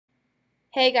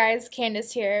Hey guys,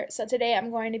 Candace here. So today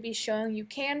I'm going to be showing you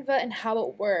Canva and how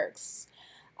it works.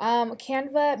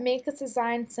 Canva makes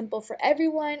design simple for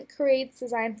everyone, creates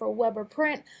design for web or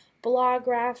print, blog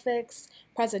graphics,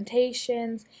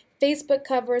 presentations, Facebook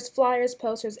covers, flyers,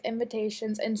 posters,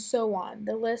 invitations, and so on.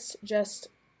 The list just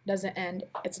doesn't end.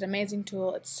 It's an amazing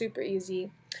tool. It's super easy.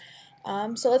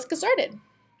 So let's get started.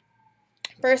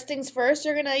 First things first,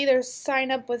 you're going to either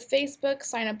sign up with Facebook,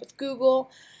 sign up with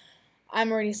Google. I'm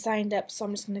already signed up, so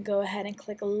I'm just going to go ahead and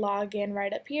click login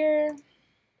right up here.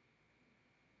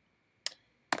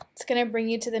 It's going to bring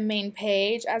you to the main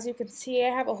page. As you can see, I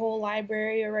have a whole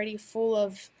library already full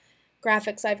of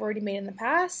graphics I've already made in the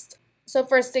past. So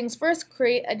first things first,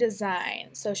 create a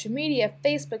design. Social media,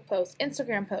 Facebook posts,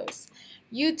 Instagram posts,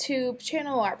 YouTube,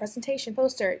 channel art, presentation,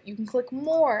 poster. You can click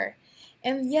more.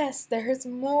 And yes, there's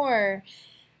more.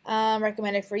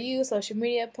 Recommended for you, social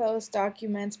media posts,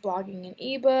 documents, blogging and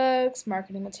ebooks,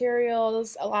 marketing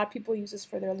materials. A lot of people use this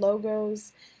for their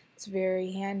logos. It's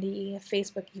very handy.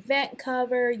 Facebook event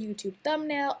cover, YouTube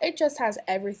thumbnail. It just has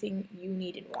everything you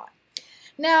need and want.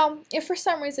 Now, if for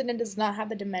some reason it does not have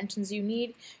the dimensions you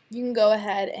need, you can go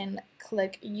ahead and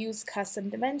click use custom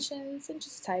dimensions and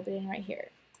just type it in right here.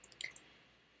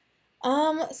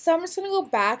 So I'm just going to go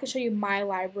back and show you my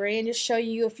library and just show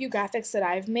you a few graphics that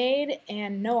I've made.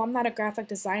 And no, I'm not a graphic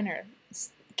designer.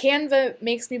 Canva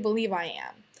makes me believe I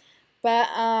am. But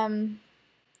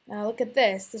look at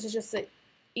this. This is just an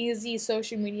easy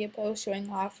social media post showing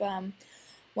off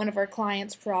one of our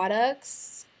clients'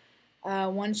 products.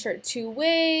 One shirt, two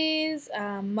ways.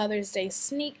 Mother's Day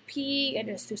sneak peek. I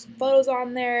just threw some photos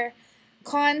on there.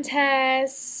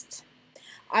 Contest.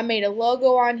 I made a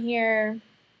logo on here.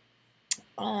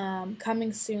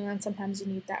 Coming soon. Sometimes you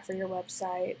need that for your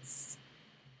websites.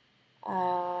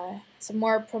 Some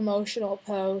more promotional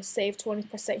posts. Save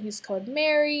 20%. Use code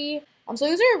Mary. So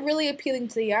these are really appealing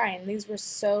to the eye, and these were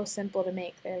so simple to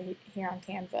make there here on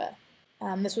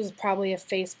Canva. This was probably a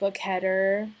Facebook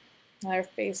header. Another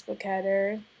Facebook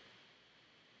header.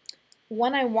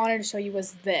 One I wanted to show you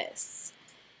was this.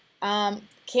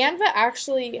 Canva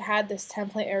actually had this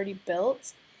template already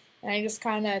built, and I just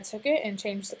kind of took it and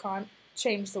changed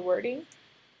the wording.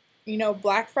 You know,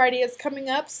 Black Friday is coming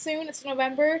up soon. It's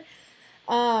November.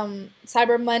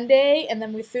 Cyber Monday, and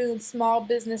then we threw in Small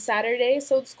Business Saturday.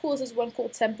 So it's cool. This is one cool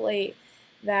template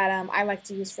that I like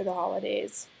to use for the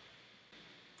holidays.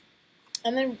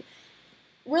 And then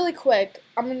really quick,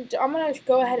 I'm gonna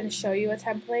go ahead and show you a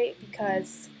template,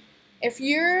 because if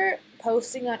you're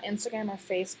posting on Instagram or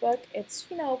Facebook, it's,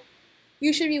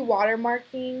 you should be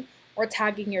watermarking or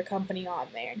tagging your company on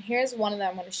there. And here's one of them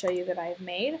I'm going to show you that I've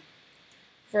made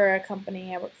for a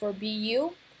company I work for,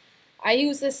 BU. I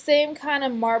use the same kind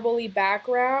of marbly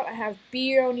background. I have Be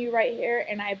Your Own You right here,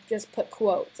 and I just put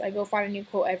quotes. I go find a new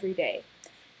quote every day.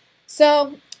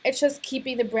 So it's just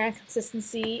keeping the brand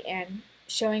consistency and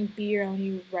showing Be Your Own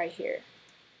You right here.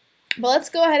 But let's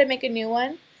go ahead and make a new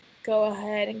one. Go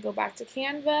ahead and go back to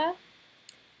Canva.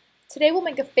 Today we'll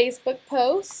make a Facebook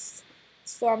post.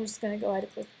 So I'm just going to go ahead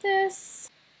and click this.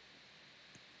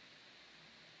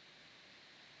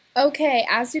 Okay,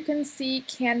 as you can see,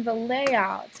 Canva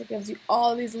layouts. It gives you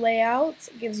all these layouts.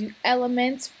 It gives you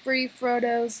elements, free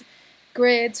photos,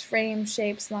 grids, frames,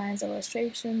 shapes, lines,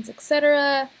 illustrations,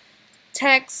 etc.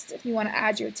 Text, if you want to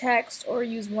add your text or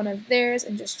use one of theirs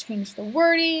and just change the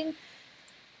wording.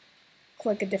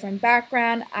 Click a different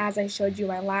background. As I showed you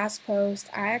my last post,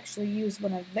 I actually used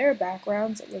one of their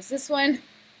backgrounds. It was this one.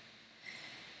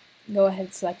 Go ahead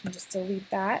and select and just delete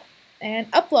that.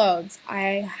 And uploads.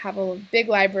 I have a big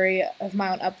library of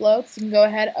my own uploads. You can go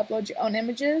ahead and upload your own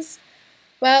images.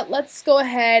 But let's go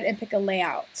ahead and pick a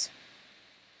layout.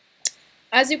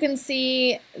 As you can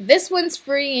see, this one's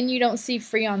free, and you don't see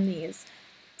free on these.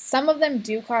 Some of them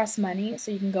do cost money,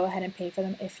 so you can go ahead and pay for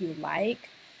them if you like.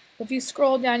 If you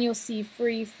scroll down, you'll see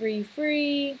free, free,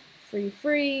 free, free,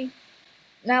 free.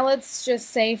 Now let's just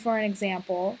say, for an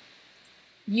example,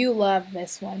 you love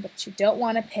this one, but you don't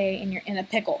want to pay and you're in a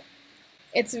pickle.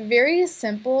 It's very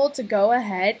simple to go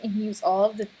ahead and use all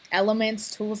of the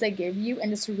elements, tools they give you, and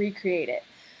just recreate it.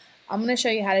 I'm going to show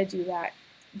you how to do that.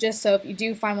 Just so if you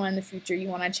do find one in the future, you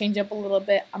want to change up a little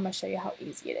bit, I'm going to show you how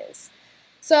easy it is.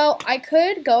 So I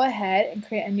could go ahead and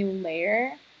create a new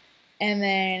layer and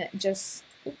then just,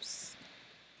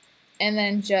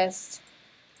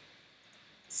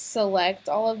 select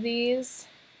all of these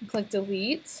and click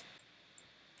delete.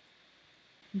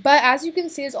 But as you can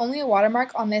see, there's only a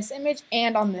watermark on this image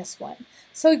and on this one.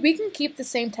 So we can keep the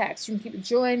same text. You can keep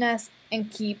join us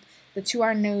and keep the To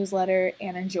Our Newsletter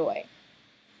and enjoy.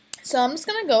 So I'm just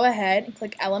going to go ahead and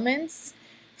click elements,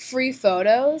 free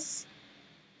photos.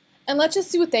 And let's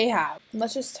just see what they have.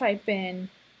 Let's just type in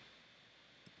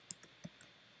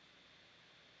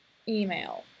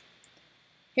email.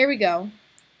 Here we go.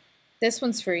 This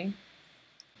one's free.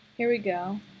 Here we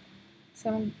go. So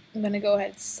I'm going to go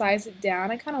ahead and size it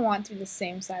down. I kind of want it to be the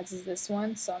same size as this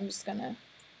one, so I'm just going to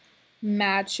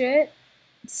match it,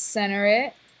 center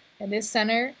it. It is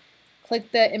center.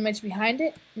 Click the image behind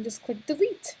it and just click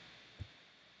delete.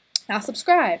 Now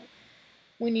subscribe.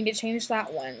 We need to change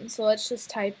that one. So let's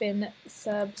just type in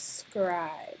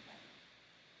subscribe.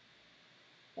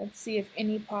 Let's see if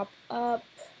any pop up.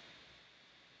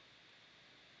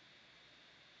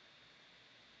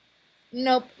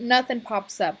 Nope, nothing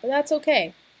pops up, but that's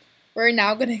okay. We're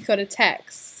now going to go to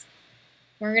text.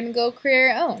 We're going to go create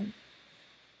our own.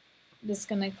 We're just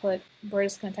going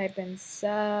to type in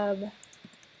subscribe.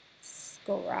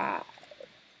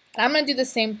 And I'm going to do the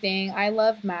same thing. I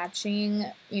love matching,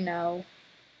 you know,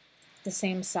 the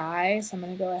same size. I'm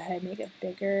going to go ahead and make it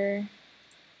bigger.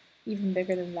 Even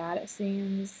bigger than that, it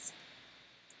seems.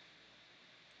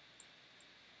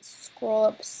 Scroll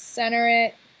up, center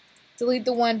it. Delete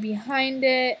the one behind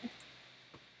it.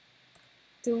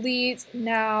 Delete.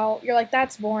 Now, you're like,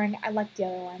 that's boring. I like the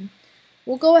other one.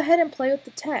 We'll go ahead and play with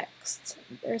the text.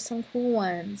 There's some cool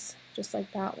ones, just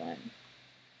like that one.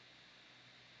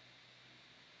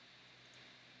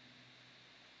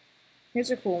 Here's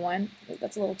a cool one.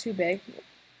 That's a little too big.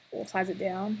 We'll size it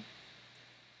down.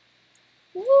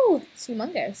 Woo! It's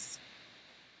humongous.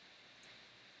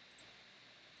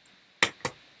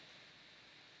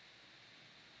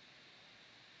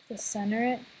 Just center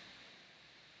it.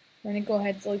 We're going to go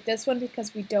ahead and delete this one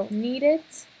because we don't need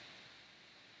it.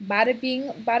 Bada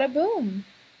bing, bada boom.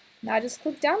 Now just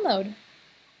click download.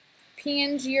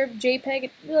 PNG or JPEG,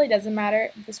 it really doesn't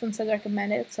matter. This one says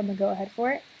recommended, so I'm going to go ahead for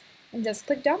it. And just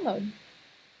click download.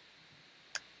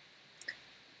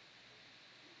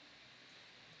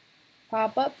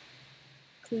 Pop up.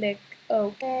 Click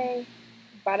OK.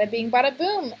 Bada bing, bada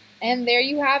boom. And there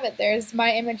you have it. There's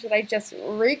my image that I just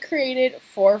recreated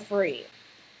for free.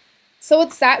 So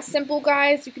it's that simple,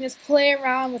 guys. You can just play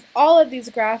around with all of these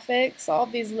graphics, all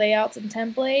of these layouts and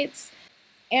templates.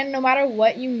 And no matter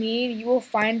what you need, you will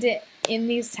find it in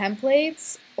these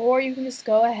templates. Or you can just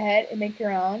go ahead and make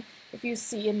your own. If you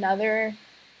see another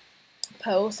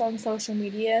post on social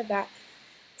media that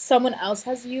someone else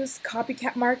has used,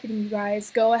 copycat marketing, you guys,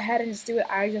 go ahead and just do what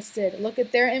I just did. Look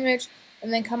at their image,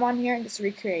 and then come on here and just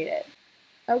recreate it.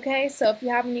 Okay, so if you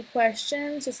have any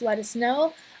questions, just let us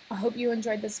know. I hope you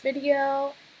enjoyed this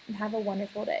video, and have a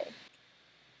wonderful day.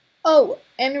 Oh,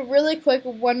 and really quick,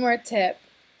 one more tip.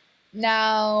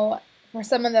 Now, for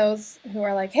some of those who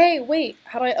are like, hey, wait,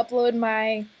 how do I upload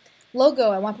my logo?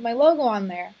 I want to put my logo on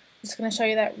there. I'm just going to show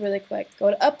you that really quick.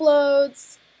 Go to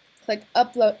Uploads, click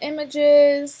Upload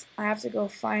Images. I have to go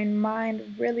find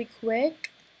mine really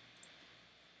quick.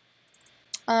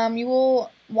 You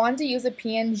will want to use a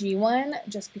PNG one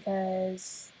just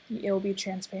because it will be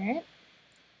transparent.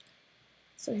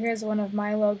 So here's one of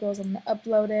my logos. I'm going to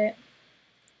upload it.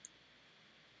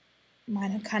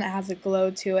 Mine kind of has a glow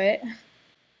to it.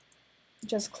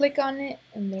 Just click on it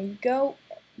and there you go.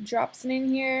 It drops it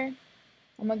in here.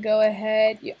 I'm going to go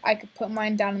ahead. I could put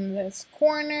mine down in this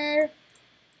corner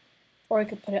or I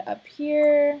could put it up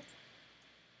here.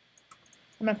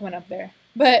 I'm going to put it up there.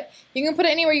 But you can put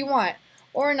it anywhere you want.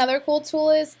 Or another cool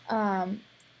tool is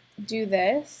do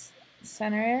this,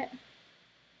 center it.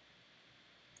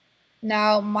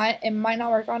 Now it might not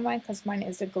work on mine because mine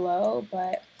is a glow,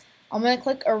 but I'm going to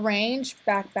click arrange,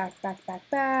 back, back, back, back,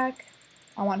 back.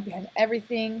 I want behind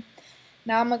everything.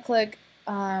 Now I'm going to click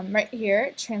right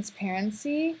here,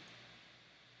 transparency.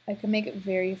 I can make it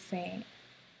very faint.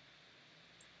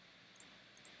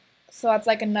 So that's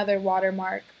like another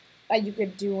watermark that you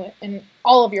could do in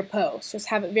all of your posts. Just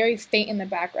have it very faint in the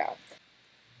background.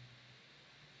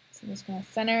 So I'm just going to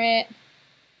center it.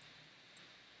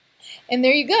 And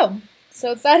there you go.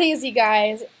 So it's that easy,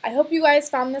 guys. I hope you guys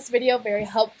found this video very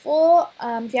helpful.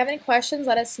 If you have any questions,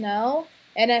 let us know.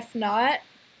 And if not,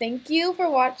 thank you for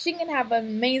watching and have an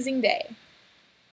amazing day.